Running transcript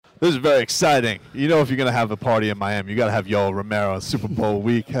This is very exciting. You know, if you're going to have a party in Miami, you got to have Yoel Romero Super Bowl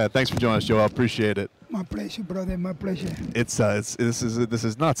week. Thanks for joining us, Joel. Appreciate it. My pleasure, brother. My pleasure. This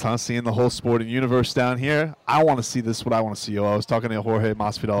is nuts, huh? Seeing the whole sporting universe down here. I want to see this. What I want to see, Yoel. I was talking to Jorge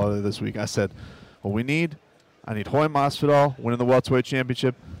Masvidal earlier this week. I said, what I need Jorge Masvidal winning the welterweight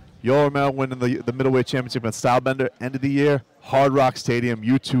championship, Yoel Romero winning the middleweight championship at Stylebender. End of the year, Hard Rock Stadium,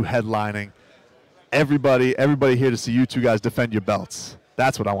 you two headlining. Everybody here to see you two guys defend your belts.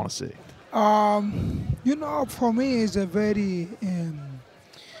 That's what I want to see. For me, it's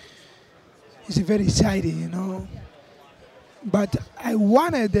very exciting, But I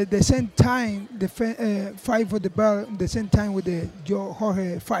wanted at the same time fight for the belt, at the same time with the Joe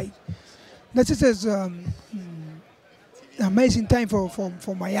Jorge fight. That's just amazing time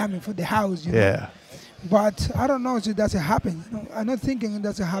for Miami, for the house, Yeah. But I don't know if it doesn't happen. I'm not thinking it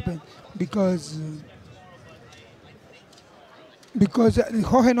doesn't happen because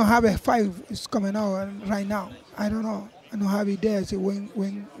Jorge don't have a fight is coming out right now. I don't know. I don't have it there. So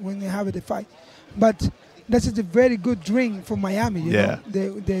when they have the fight, but that's a very good dream for Miami. You know,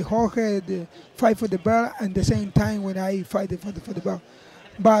 the Jorge the fight for the belt, and the same time when I fight for the belt.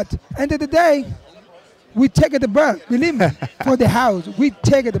 But end of the day, we take the belt. Believe me, for the house, we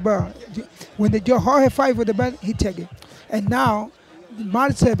take the belt. When the Jorge fight for the belt, he take it. And now,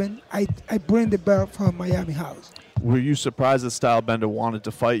 March 7, I bring the belt from Miami house. Were you surprised that Stylebender wanted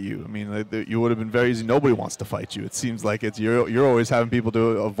to fight you? I mean, you would have been very easy. Nobody wants to fight you. It seems like you're always having people to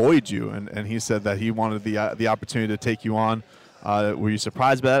avoid you, and he said that he wanted the opportunity to take you on. Were you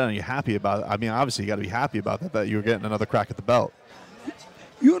surprised by that, and are you happy about it? I mean, obviously you got to be happy about that you were getting another crack at the belt.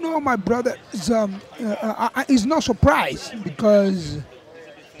 My brother is not surprised because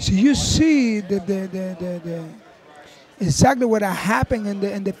you see the exactly what happened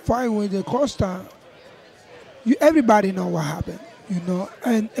in the fight with the Costa. Everybody know what happened,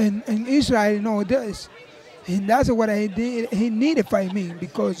 and Israel know this, and that's what he did. He needed to fight me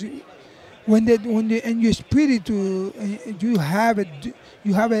because when in your spirit you have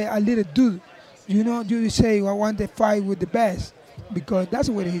a little dude, you say I want to fight with the best because that's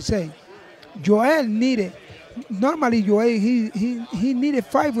what he say. Joel needed. Normally Joel he needed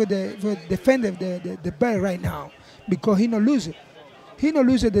fight for defender the belt right now because he no lose it. He no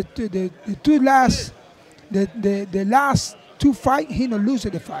lose it the two last. The last two fight, he no lose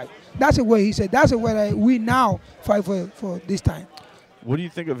the fight. That's the way he said. That's the way we now fight for this time. What do you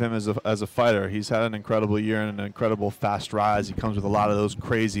think of him as a fighter? He's had an incredible year and an incredible fast rise. He comes with a lot of those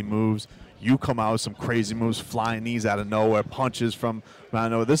crazy moves. You come out with some crazy moves, flying knees out of nowhere, punches from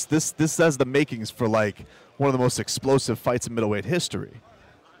around nowhere. This has the makings for like one of the most explosive fights in middleweight history.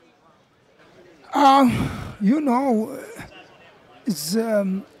 It's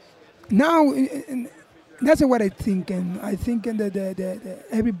now. That's what I think, and I think that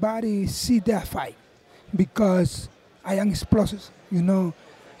everybody see that fight because I am explosive. He's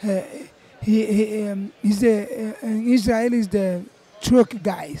Israel is the truck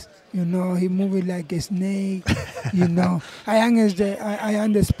guys. He moving like a snake. I am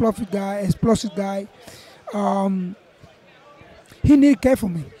the explosive guy. He need care for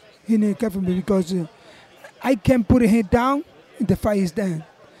me. Because I can put him down. The fight is done.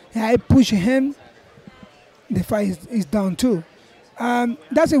 I push him. The fight is down too.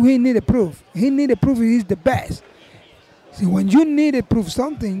 That's what he need to prove. He need to prove he's the best. See, when you need to prove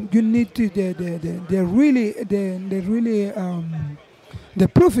something, you need to the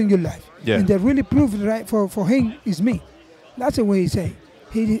proof in your life. Yeah. And the really proof right for him is me. That's the way he say.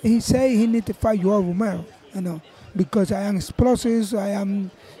 He say he need to fight Yoel Romero. Because I am explosive. I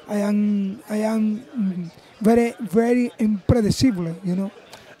am very very unpredictable.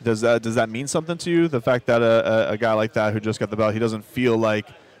 Does that mean something to you? The fact that a guy like that who just got the belt, he doesn't feel like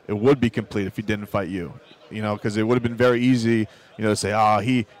it would be complete if he didn't fight you. Because it would have been very easy, to say,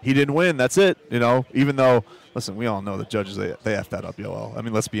 he didn't win. That's it. Even though, listen, we all know the judges they effed that up, Yoel. I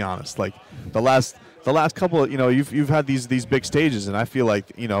mean, let's be honest. Like the last couple of, you've had these big stages, and I feel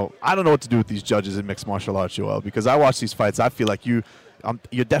like I don't know what to do with these judges in mixed martial arts, Yoel, because I watch these fights. I feel like you're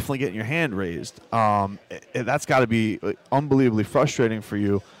definitely getting your hand raised. That's got to be unbelievably frustrating for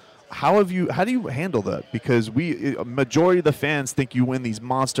you. How do you handle that? Because a majority of the fans think you win these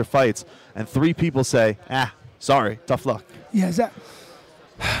monster fights, and 3 people say, sorry, tough luck. Yes, I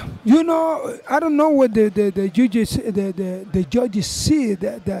don't know what the judges see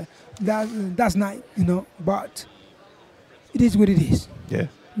that night, but it is what it is. Yeah.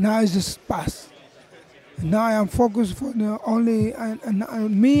 Now it's just past. Now I am focused for only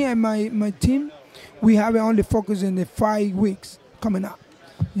me and my team. We have only focus in the 5 weeks coming up.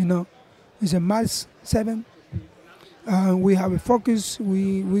 It's a March 7. We have a focus.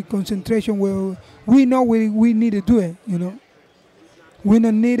 We concentration. Where we know we need to do it. You know, we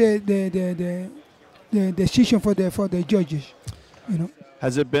don't need the decision for the judges. You know.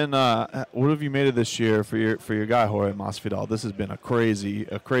 Has it been? What have you made of this year for your guy Jorge Masvidal? This has been a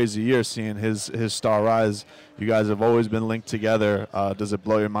crazy year, seeing his star rise. You guys have always been linked together. Does it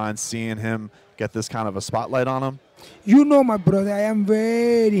blow your mind seeing him get this kind of a spotlight on him? You know, my brother, I am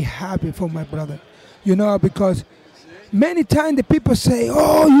very happy for my brother. You know, because many times the people say,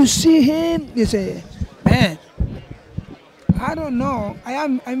 "Oh, you see him?" They say, "Man, I don't know.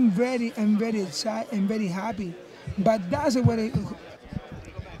 I'm very excited. I'm very happy." But that's what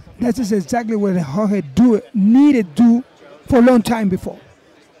that is exactly what Jorge needed to do for a long time before.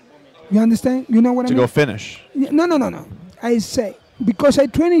 You understand? You know what I mean? To go finish. No. I say, because I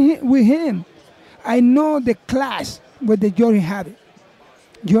trained with him, I know the class what the Georgie have it.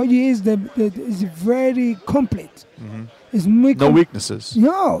 Georgie is is very complete. Mm-hmm. It's no weaknesses.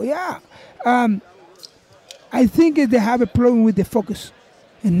 No, yeah. I think they have a problem with the focus,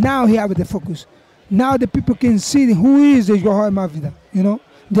 and now he have the focus. Now the people can see who is the Jorge Masvidal. You know,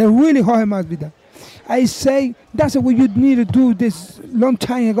 they're really Jorge Masvidal. I say that's what you need to do this long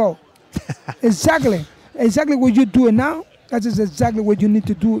time ago. Exactly what you're doing now. That is exactly what you need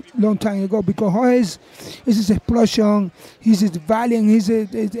to do long time ago, because Jorge is his explosion. He's valiant. He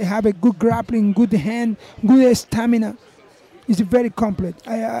have a good grappling, good hand, good stamina. He's very complete.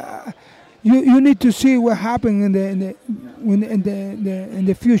 You need to see what happened in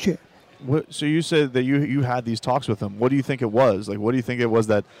the future. So you said that you had these talks with him. What do you think it was? Like, what do you think it was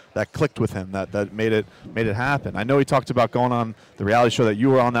that clicked with him, that made it happen? I know he talked about going on the reality show that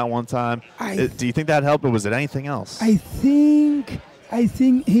you were on that one time. Do you think that helped, or was it anything else? I think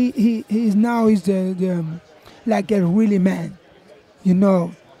he is now the like a really man. You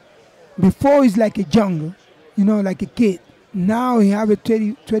know, before he's like a young, you know, like a kid. Now he have a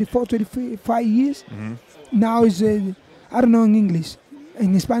 24, 25 years. Mm-hmm. Now he's I don't know in English.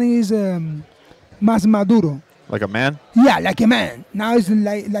 In Spanish is más maduro. Like a man? Yeah, like a man. Now it's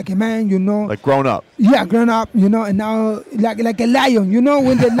like a man, you know. Like grown up. Yeah, grown up, you know, and now like a lion, you know,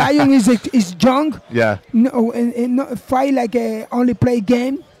 when the lion is young. Yeah. No, and not fight like a only play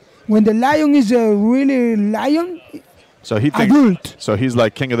game. When the lion is a really lion, so he thinks, adult. So he's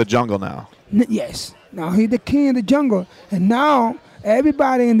like king of the jungle now. Yes. Now he's the king of the jungle, and now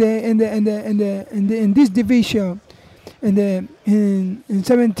everybody in this division. In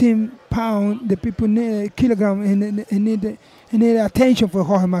 17 pounds, the people need kilogram and need attention for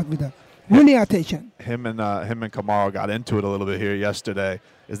Jorge Masvidal. Really attention. Him and Kamaru got into it a little bit here yesterday.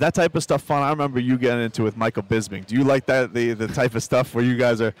 Is that type of stuff fun? I remember you getting into it with Michael Bisping. Do you like that the type of stuff where you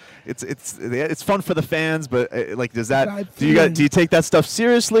guys are? It's fun for the fans, but like do you take that stuff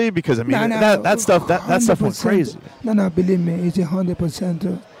seriously? Because I mean that stuff went crazy. No, believe me, it's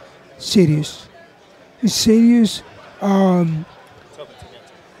 100% serious. It's serious.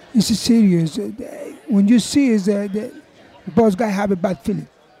 It's serious. When you see is the boss guy have a bad feeling,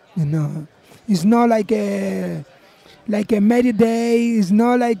 you know. It's not like a Mary Day. It's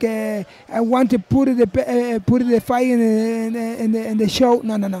not like I want to put the fight in the show.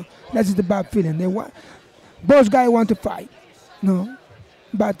 No. That's the bad feeling. Boss guy want to fight. No,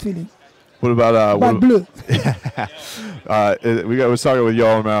 bad feeling. What about bad blood? We're starting with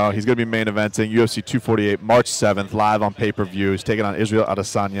Yoel Romero. He's going to be main eventing UFC 248 March 7th, live on pay-per-view. He's taking on Israel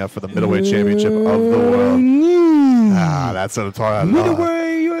Adesanya for the middleweight championship of the world. That's what I'm talking about.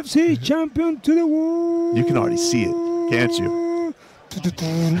 Middleweight UFC champion to the world. You can already see it, can't you? I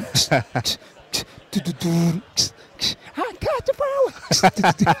got the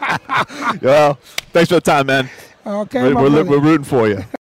power. Well, thanks for the time, man. Okay, we're rooting for you.